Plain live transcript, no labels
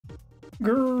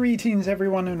Greetings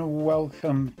everyone and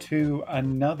welcome to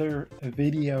another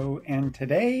video, and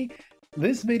today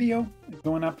this video is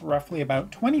going up roughly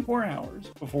about 24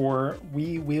 hours before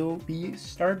we will be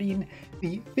starting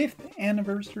the 5th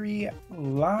anniversary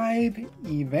live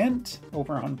event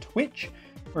over on Twitch,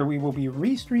 where we will be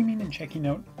restreaming and checking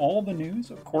out all the news.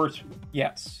 Of course,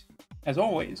 yes, as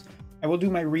always, I will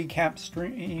do my recap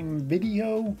stream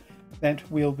video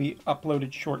that will be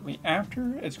uploaded shortly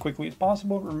after, as quickly as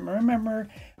possible. Remember,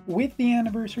 with the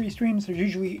anniversary streams, there's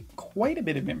usually quite a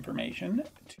bit of information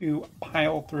to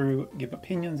pile through, give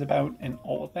opinions about, and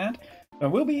all of that. So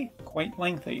it will be quite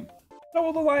lengthy. So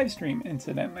will the live stream,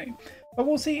 incidentally. But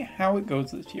we'll see how it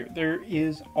goes this year. There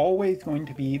is always going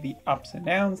to be the ups and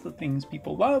downs, the things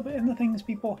people love and the things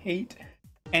people hate,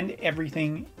 and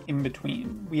everything in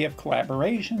between. We have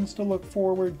collaborations to look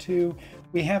forward to.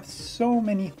 We have so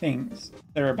many things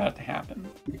that are about to happen.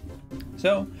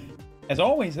 So, as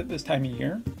always at this time of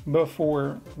year,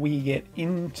 before we get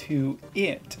into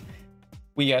it,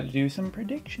 we got to do some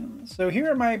predictions. So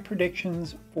here are my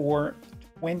predictions for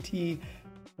 2025's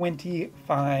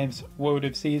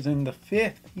Wotv season, the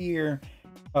 5th year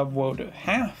of Wotv,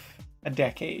 half a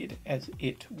decade as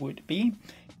it would be.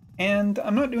 And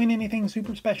I'm not doing anything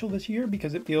super special this year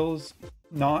because it feels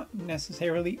not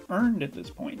necessarily earned at this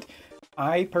point.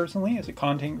 I personally, as a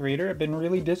content creator, have been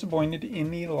really disappointed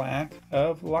in the lack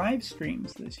of live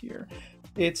streams this year.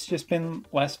 It's just been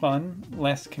less fun,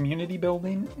 less community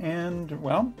building, and,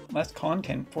 well, less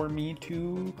content for me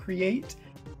to create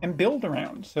and build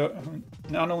around. So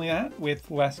not only that, with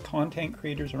less content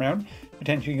creators around,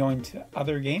 potentially going to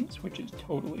other games, which is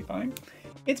totally fine.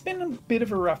 It's been a bit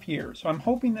of a rough year, so I'm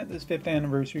hoping that this 5th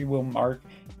anniversary will mark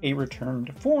a return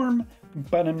to form,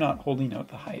 but I'm not holding out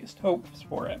the highest hopes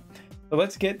for it. So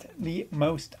let's get the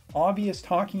most obvious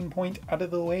talking point out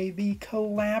of the way, the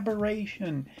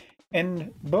collaboration.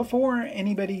 And before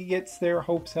anybody gets their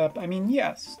hopes up, I mean,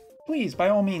 yes, please, by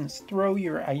all means, throw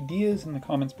your ideas in the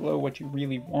comments below, what you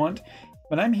really want.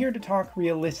 But I'm here to talk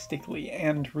realistically,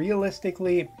 and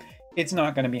realistically, it's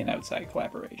not going to be an outside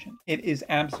collaboration. It is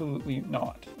absolutely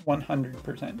not,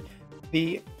 100%.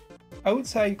 The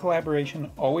outside collaboration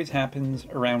always happens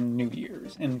around New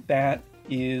Year's, and that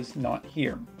is not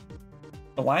here.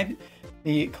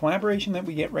 The collaboration that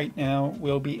we get right now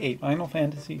will be a Final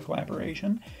Fantasy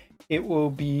collaboration. It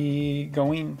will be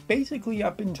going basically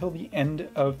up until the end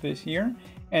of this year,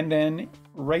 and then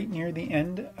right near the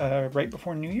end, right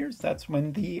before New Year's, that's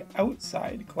when the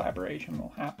outside collaboration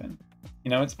will happen. You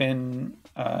know, it's been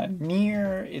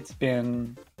Nier, it's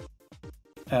been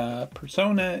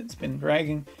Persona, it's been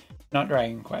not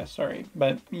Dragon Quest, sorry,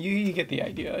 but you get the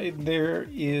idea. There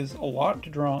is a lot to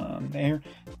draw on there.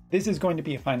 This is going to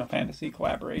be a Final Fantasy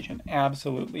collaboration,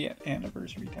 absolutely, at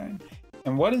anniversary time.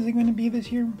 And what is it going to be this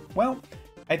year? Well,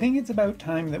 I think it's about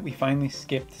time that we finally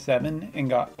skipped 7 and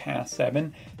got past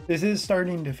 7. This is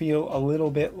starting to feel a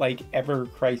little bit like Ever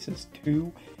Crisis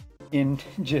 2, in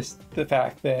just the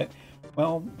fact that,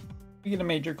 well, we get a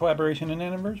major collaboration and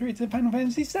anniversary. It's at Final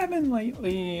Fantasy 7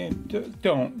 lately.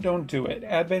 Don't do it.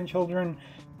 Advent Children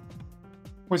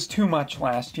was too much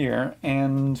last year,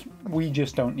 and we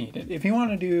just don't need it. If you want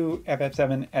to do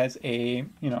FF7 as a,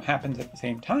 happens at the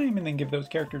same time and then give those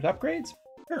characters upgrades,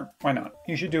 sure, why not?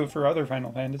 You should do it for other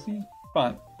Final Fantasies,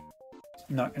 but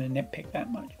I'm not going to nitpick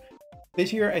that much.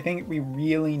 This year, I think we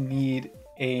really need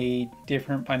a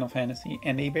different Final Fantasy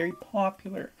and a very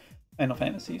popular Final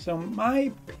Fantasy. So my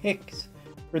picks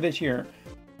for this year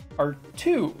are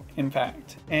 2, in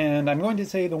fact, and I'm going to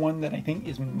say the one that I think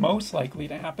is most likely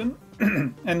to happen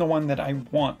and the one that I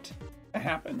want to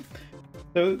happen.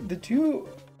 So the 2,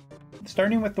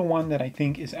 starting with the one that I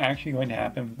think is actually going to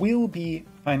happen, will be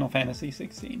Final Fantasy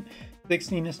 16.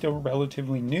 16 is still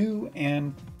relatively new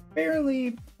and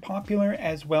fairly popular,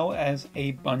 as well as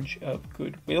a bunch of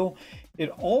goodwill. It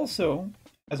also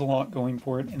has a lot going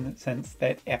for it in the sense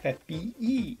that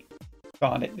FFBE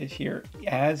got it this year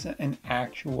as an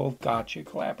actual gacha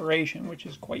collaboration, which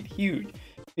is quite huge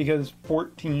because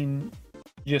 14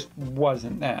 just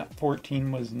wasn't that.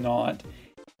 14 was not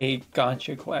a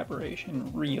gacha collaboration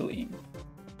really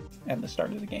at the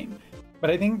start of the game.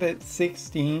 But I think that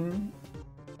 16,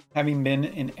 having been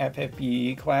an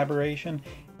FFBE collaboration,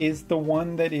 is the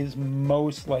one that is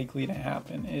most likely to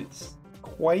happen. It's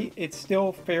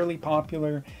still fairly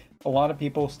popular. A lot of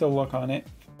people still look on it,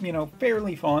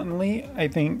 fairly fondly. I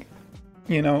think,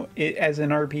 it as an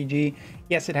RPG,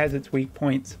 yes, it has its weak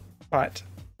points, but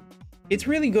it's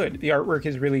really good. The artwork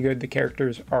is really good. The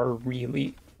characters are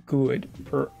really good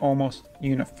for almost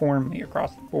uniformly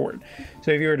across the board.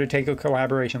 So if you were to take a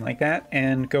collaboration like that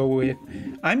and go with,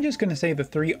 I'm just going to say the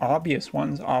three obvious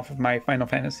ones off of my Final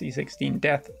Fantasy 16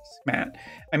 Death mat.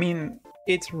 I mean,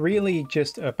 it's really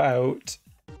just about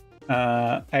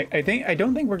I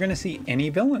don't think we're going to see any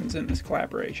villains in this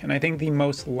collaboration. I think the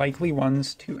most likely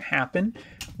ones to happen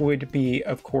would be,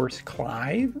 of course,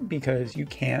 Clive, because you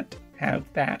can't have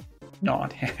that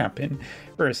not happen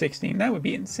for a 16. That would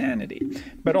be insanity.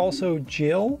 But also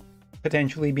Jill,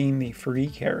 potentially being the free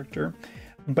character.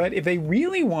 But if they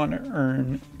really want to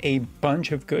earn a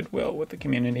bunch of goodwill with the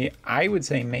community, I would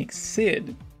say make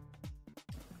Sid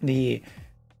the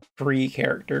free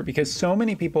character, because so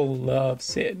many people love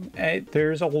Sid.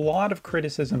 There's a lot of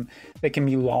criticism that can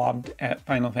be lobbed at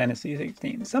Final Fantasy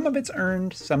 16. Some of it's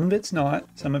earned, some of it's not.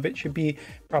 Some of it should be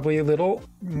probably a little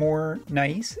more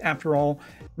nice. After all,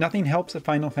 nothing helps a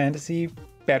Final Fantasy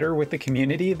better with the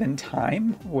community than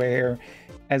time, where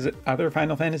as other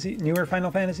newer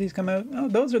Final Fantasies come out, oh,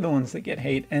 those are the ones that get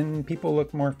hate, and people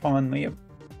look more fondly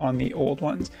on the old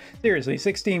ones. Seriously,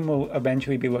 16 will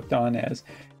eventually be looked on as,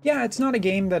 yeah, it's not a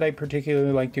game that I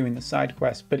particularly like doing the side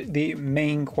quests, but the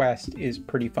main quest is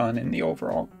pretty fun and the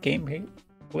overall gameplay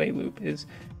loop is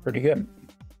pretty good.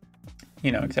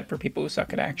 You know, except for people who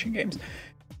suck at action games.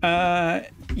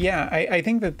 Yeah, I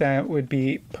think that would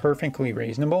be perfectly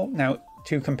reasonable. Now,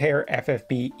 to compare,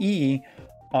 FFBE,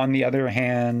 on the other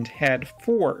hand, had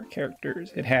 4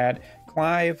 characters. It had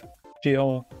Clive,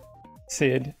 Jill,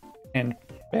 Sid, and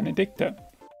Benedicta.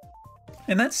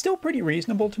 And that's still pretty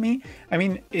reasonable to me. I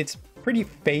mean, it's pretty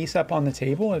face up on the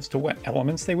table as to what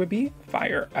elements they would be: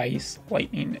 fire, ice,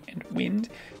 lightning, and wind.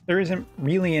 There isn't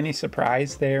really any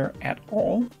surprise there at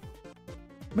all.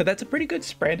 But that's a pretty good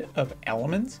spread of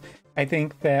elements. I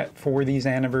think that for these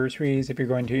anniversaries, if you're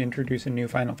going to introduce a new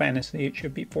Final Fantasy, it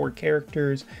should be 4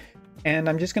 characters. And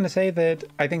I'm just going to say that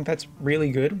I think that's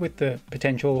really good with the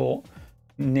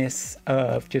potentialness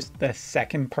of just the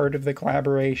second part of the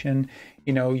collaboration.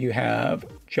 You know, you have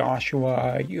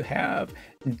Joshua, you have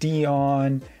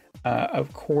Dion,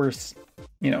 of course,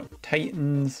 you know,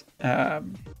 Titans.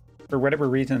 For whatever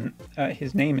reason,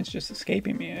 his name is just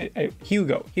escaping me.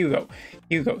 Hugo.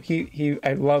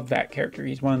 I love that character.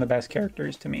 He's one of the best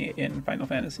characters to me in Final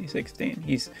Fantasy 16.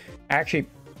 He's actually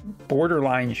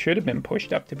borderline should have been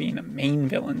pushed up to being a main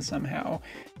villain somehow,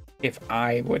 if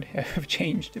I would have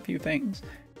changed a few things.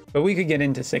 But we could get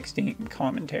into 16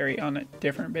 commentary on a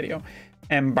different video.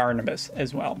 And Barnabas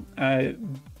as well.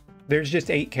 There's just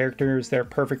 8 characters. They're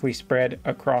perfectly spread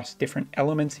across different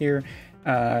elements here,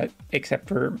 except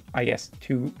for, I guess,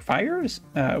 2 fires.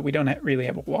 We don't really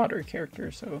have a water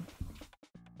character, so...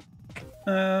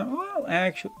 well,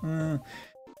 actually,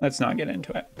 let's not get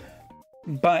into it.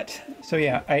 But, so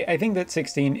yeah, I think that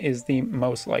 16 is the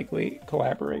most likely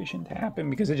collaboration to happen,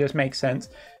 because it just makes sense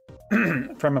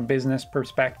from a business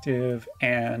perspective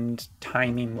and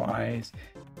timing wise.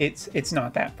 It's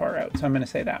not that far out, so I'm going to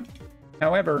say that.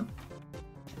 However,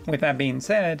 with that being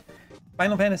said,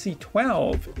 Final Fantasy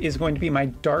 12 is going to be my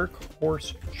dark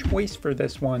horse choice for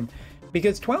this one,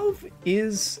 because 12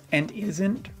 is and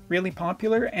isn't really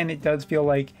popular, and it does feel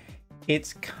like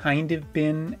it's kind of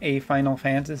been a Final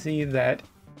Fantasy that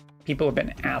people have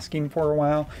been asking for a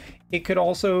while. It could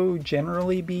also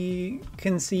generally be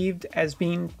conceived as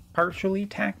being partially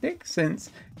tactics,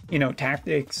 since, you know,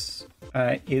 tactics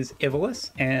is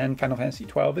Ivalice and Final Fantasy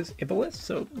 12 is Ivalice,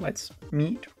 so let's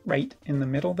meet right in the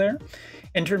middle there.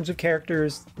 In terms of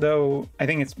characters, though, I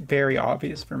think it's very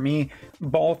obvious for me,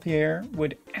 Balthier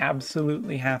would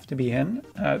absolutely have to be in.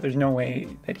 There's no way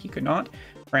that he could not.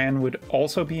 Fran would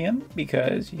also be in,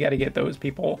 because you got to get those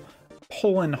people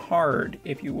pulling hard,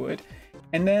 if you would.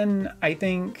 And then I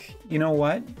think, you know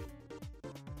what?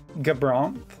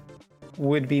 Gabranth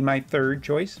would be my third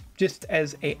choice, just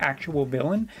as a actual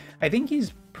villain. I think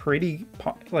he's pretty,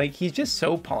 he's just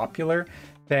so popular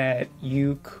that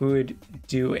you could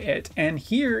do it. And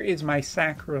here is my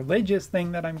sacrilegious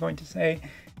thing that I'm going to say.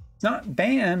 It's not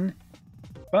Van,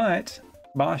 but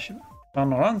Bosch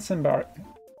von Ronsenberg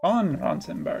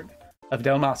of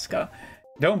Delmasca.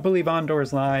 Don't believe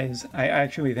Ondor's lies. I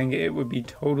actually think it would be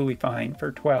totally fine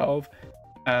for 12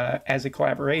 as a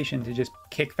collaboration to just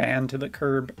kick Van to the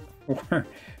curb for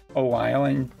a while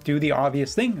and do the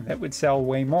obvious thing that would sell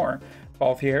way more.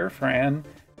 Balthier, Fran,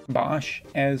 Bosch,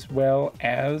 as well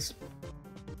as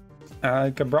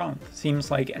Gabranth. Seems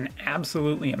like an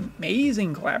absolutely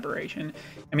amazing collaboration.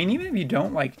 I mean, even if you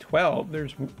don't like 12,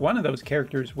 there's one of those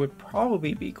characters would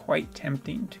probably be quite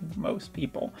tempting to most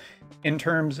people. In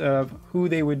terms of who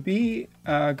they would be,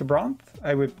 Gabranth,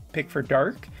 I would pick for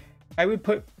Dark. I would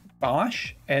put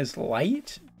Bosch as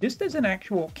Light, just as an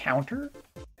actual counter,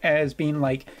 as being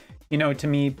like, you know, to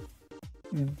me,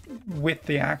 with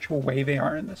the actual way they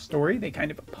are in the story, they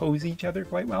kind of oppose each other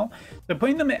quite well. So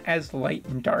putting them as light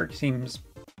and dark seems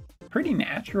pretty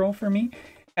natural for me.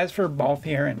 As for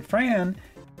Balthier and Fran,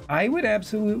 I would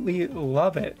absolutely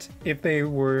love it if they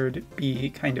would be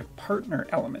kind of partner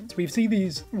elements. We see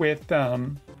these with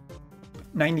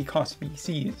 90 cost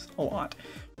VCs a lot,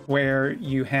 where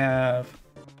you have,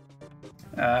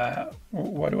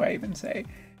 what do I even say?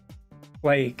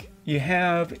 Like, you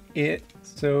have it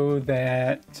so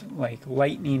that like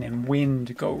lightning and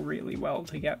wind go really well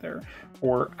together,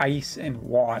 or ice and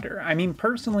water. I mean,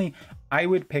 personally, I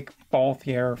would pick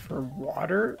Balthier for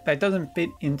water. That doesn't fit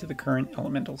into the current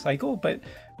elemental cycle, but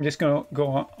I'm just going to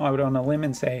go out on a limb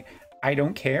and say I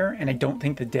don't care, and I don't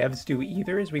think the devs do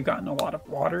either, as we've gotten a lot of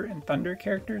water and thunder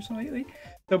characters lately.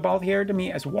 So Balthier to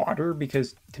me as water,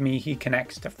 because to me he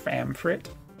connects to Famfrit,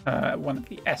 one of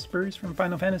the Espers from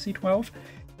Final Fantasy XII.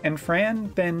 And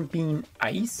Fran then being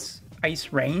ice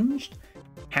ranged,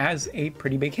 has a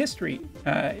pretty big history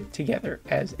together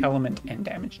as element and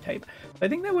damage type. So I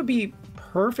think that would be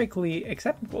perfectly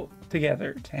acceptable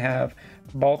together to have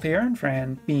Balthier and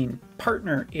Fran being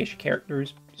partner-ish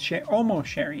characters, almost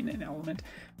sharing an element,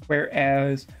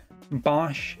 whereas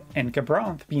Bosch and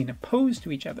Gabranth being opposed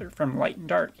to each other from light and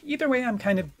dark. Either way, I'm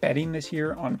kind of betting this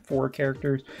year on 4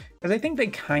 characters, because I think they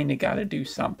kind of got to do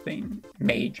something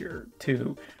major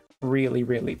to really,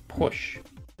 really push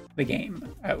the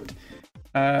game out.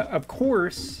 Of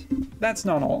course, that's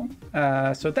not all.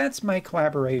 So that's my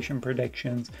collaboration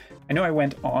predictions. I know I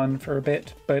went on for a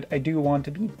bit, but I do want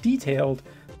to be detailed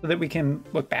so that we can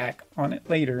look back on it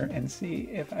later and see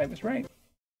if I was right.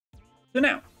 So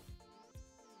now,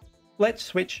 let's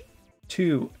switch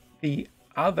to the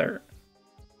other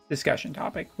discussion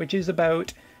topic, which is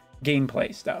about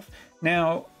gameplay stuff.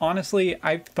 Now, honestly,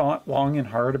 I've thought long and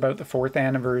hard about the 4th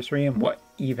anniversary and what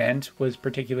event was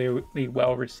particularly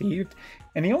well received.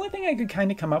 And the only thing I could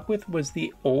kind of come up with was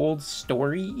the old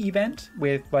story event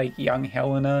with like young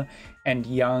Helena and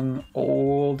young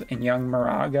old and young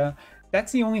Moraga.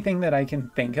 That's the only thing that I can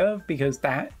think of, because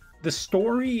the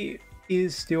story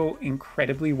is still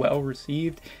incredibly well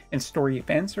received and story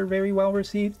events are very well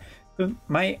received. So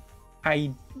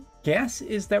I guess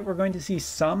is that we're going to see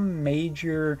some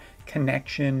major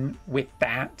connection with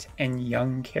that and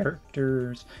young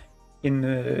characters in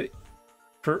the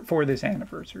for this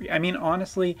anniversary. I mean,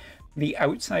 honestly, the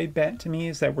outside bet to me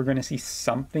is that we're going to see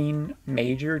something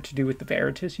major to do with the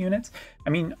Veritas units.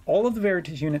 I mean, all of the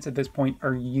Veritas units at this point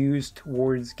are used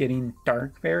towards getting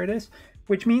Dark Veritas,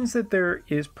 which means that there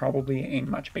is probably a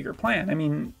much bigger plan. I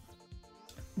mean,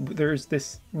 players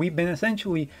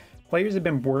have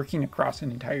been working across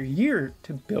an entire year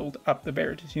to build up the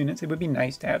Veritas units. It would be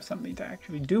nice to have something to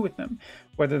actually do with them.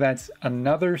 Whether that's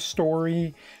another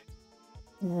story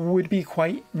would be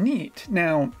quite neat.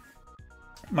 Now,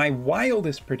 my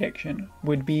wildest prediction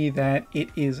would be that it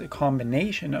is a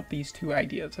combination of these two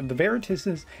ideas, of the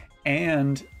Veritases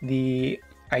and the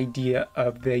idea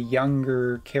of the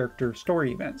younger character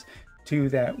story events, to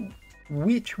that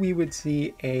which we would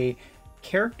see a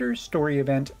character story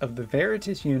event of the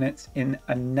Veritas units in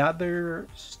another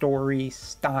story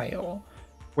style,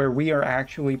 where we are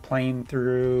actually playing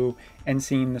through and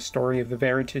seeing the story of the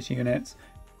Veritas units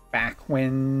back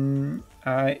when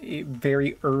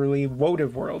very early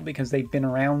Wotv world, because they've been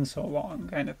around so long,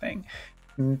 kind of thing.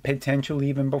 Potentially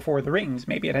even before the rings.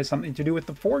 Maybe it has something to do with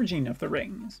the forging of the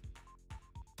rings.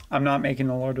 I'm not making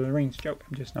a Lord of the Rings joke,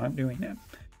 I'm just not doing that.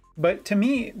 But to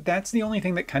me, that's the only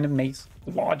thing that kind of makes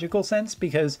logical sense,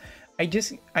 because I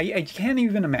can't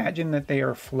even imagine that they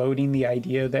are floating the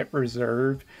idea that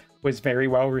Reserve was very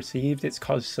well received. It's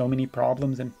caused so many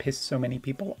problems and pissed so many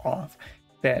people off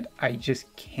that I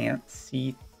just can't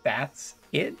see that's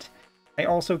it. I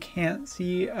also can't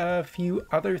see a few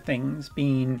other things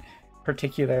being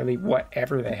particularly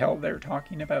whatever the hell they're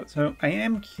talking about. So I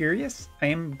am curious. I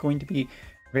am going to be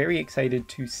very excited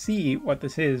to see what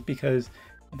this is, because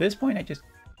at this point I just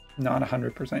not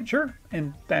 100% sure,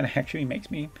 and that actually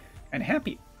makes me kind of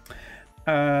happy.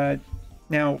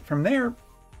 Now from there,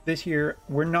 this year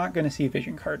we're not going to see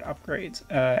vision card upgrades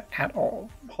at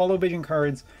all. Holo vision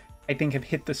cards, I think, have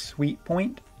hit the sweet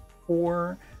point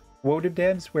for Wotv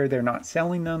devs, where they're not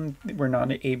selling them. We're not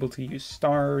able to use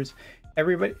stars.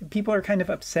 People are kind of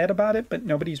upset about it, but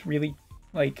nobody's really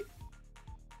like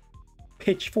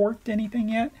pitchforked anything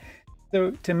yet.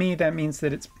 So to me, that means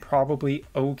that it's probably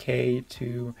okay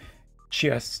to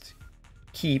just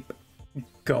keep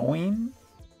going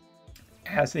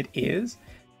as it is.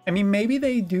 I mean, maybe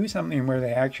they do something where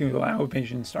they actually allow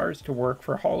Vision Stars to work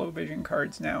for Holo Vision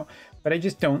cards now, but I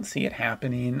just don't see it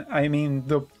happening. I mean,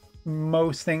 the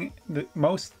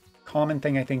most common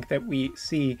thing I think that we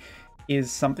see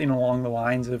is something along the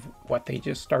lines of what they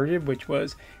just started, which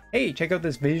was, hey, check out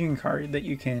this Vision card that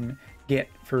you can get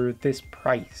for this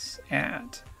price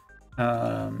at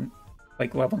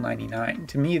like level 99.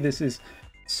 To me, this is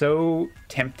so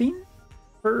tempting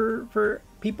for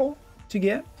people to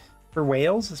get, for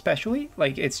whales especially.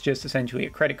 Like, it's just essentially a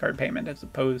credit card payment as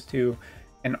opposed to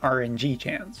an RNG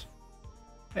chance.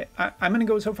 I'm going to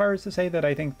go so far as to say that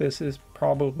I think this is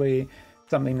probably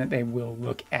something that they will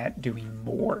look at doing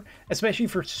more, especially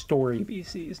for story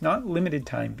VCs, not limited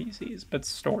time VCs, but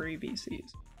story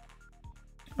VCs.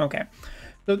 Okay,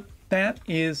 so that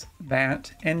is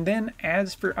that. And then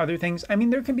as for other things, I mean,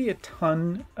 there can be a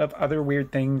ton of other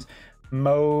weird things,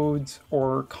 modes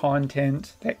or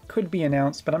content that could be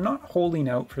announced, but I'm not holding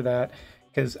out for that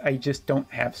because I just don't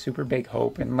have super big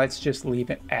hope, and let's just leave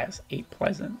it as a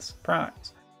pleasant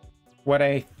surprise. What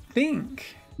I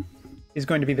think is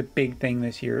going to be the big thing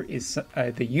this year is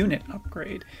the unit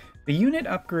upgrade. The unit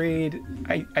upgrade,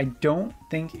 I don't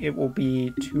think it will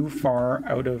be too far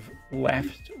out of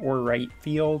left or right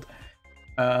field.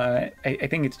 I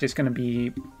think it's just going to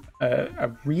be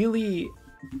a really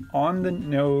on the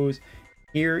nose,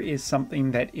 here is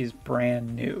something that is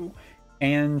brand new.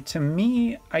 And to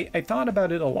me, I thought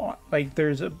about it a lot. Like,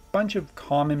 there's a bunch of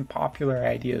common popular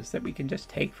ideas that we can just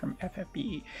take from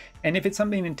FFBE. And if it's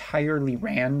something entirely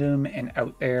random and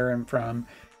out there and from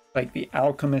like the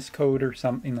Alchemist code or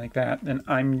something like that, then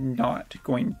I'm not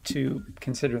going to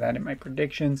consider that in my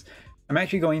predictions. I'm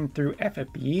actually going through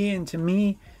FFBE, and to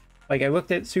me, like, I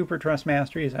looked at Super Trust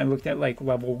Masteries, I looked at like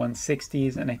level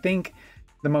 160s, and I think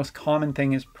the most common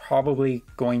thing is probably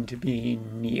going to be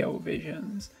Neo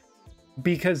Visions.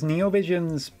 Because Neo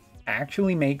Visions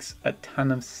actually makes a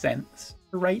ton of sense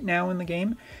right now in the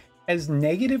game. As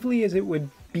negatively as it would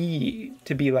be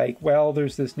to be like, well,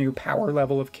 there's this new power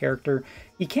level of character,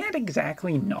 you can't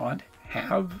exactly not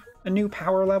have a new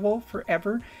power level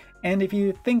forever. And if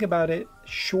you think about it,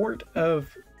 short of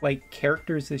like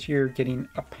characters this year getting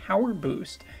a power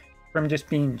boost from just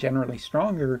being generally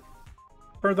stronger,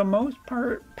 for the most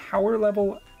part, power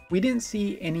level, we didn't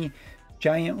see any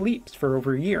giant leaps for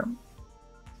over a year.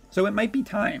 So it might be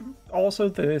time. Also,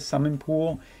 the summon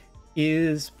pool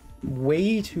is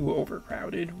way too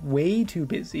overcrowded, way too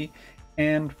busy,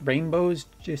 and rainbows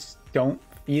just don't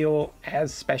feel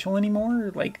as special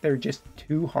anymore. Like, they're just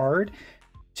too hard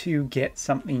to get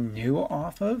something new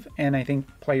off of, and I think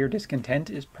player discontent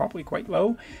is probably quite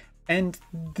low. And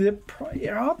the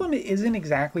problem isn't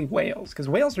exactly whales, because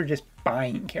whales are just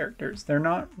buying characters. They're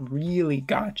not really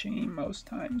gotching most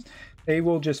times. They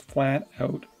will just flat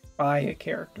out buy a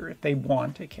character if they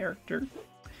want a character.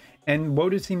 And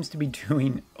Wotv seems to be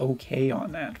doing okay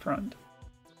on that front.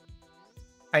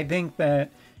 I think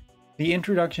that the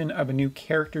introduction of a new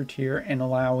character tier and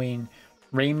allowing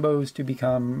rainbows to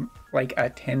become like a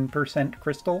 10%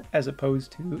 crystal as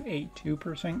opposed to a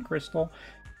 2% crystal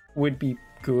would be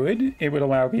good. It would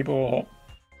allow people,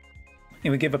 it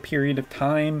would give a period of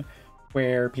time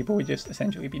where people would just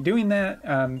essentially be doing that.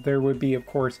 There would be, of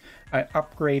course, an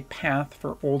upgrade path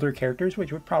for older characters,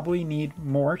 which would probably need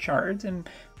more shards, and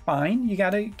fine, you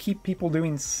gotta keep people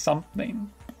doing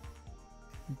something.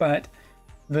 But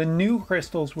the new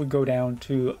crystals would go down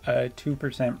to a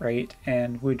 2% rate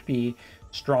and would be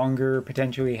stronger,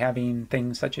 potentially having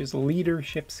things such as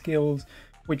leadership skills,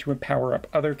 which would power up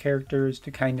other characters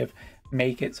to kind of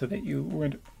make it so that you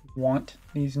would want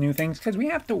these new things, because we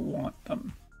have to want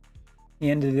them. At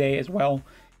the end of the day as well,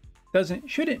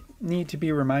 shouldn't need to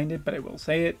be reminded, but I will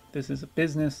say it, this is a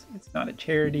business, it's not a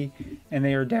charity, and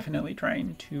they are definitely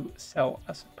trying to sell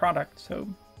us a product, so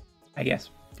I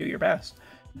guess do your best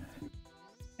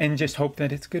and just hope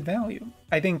that it's good value.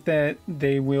 I think that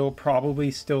they will probably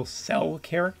still sell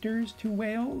characters to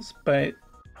whales, but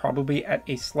probably at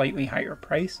a slightly higher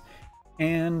price,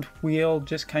 and we'll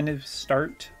just kind of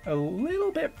start a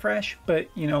little bit fresh, but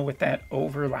you know, with that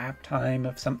overlap time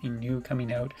of something new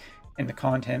coming out and the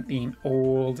content being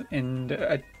old and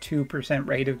a 2%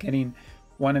 rate of getting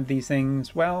one of these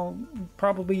things, well,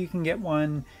 probably you can get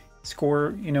one,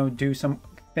 score, you know,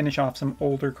 finish off some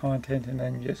older content and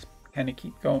then just kind of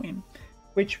keep going,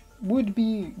 which would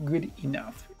be good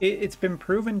enough. It's been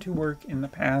proven to work in the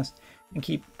past and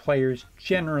keep players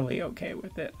generally okay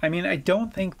with it. I mean, I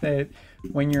don't think that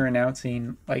when you're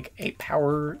announcing like a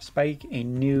power spike, a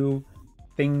new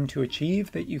thing to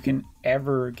achieve, that you can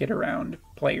ever get around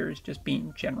players just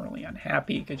being generally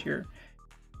unhappy because you're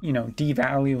you know,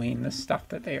 devaluing the stuff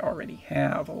that they already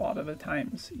have a lot of the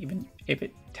times, even if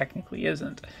it technically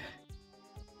isn't.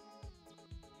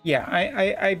 Yeah,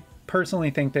 I personally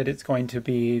think that it's going to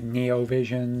be Neo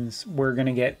Visions. We're going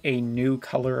to get a new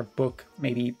color of book,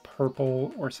 maybe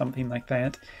purple or something like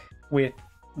that, with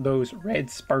those red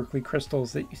sparkly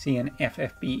crystals that you see in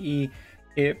FFBE.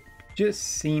 It just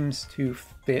seems to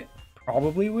fit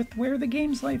probably with where the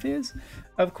game's life is.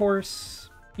 Of course,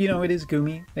 you know, it is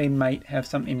Gumi. They might have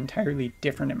something entirely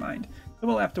different in mind. So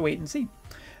we'll have to wait and see.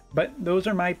 But those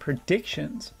are my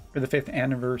predictions for the 5th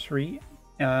anniversary,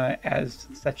 as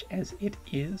such as it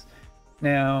is.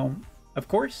 Now, of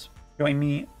course, join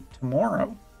me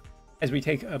tomorrow as we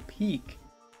take a peek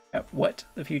at what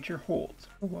the future holds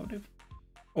for Wotv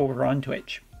over on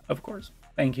Twitch, of course.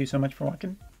 Thank you so much for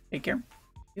watching. Take care.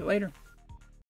 See you later.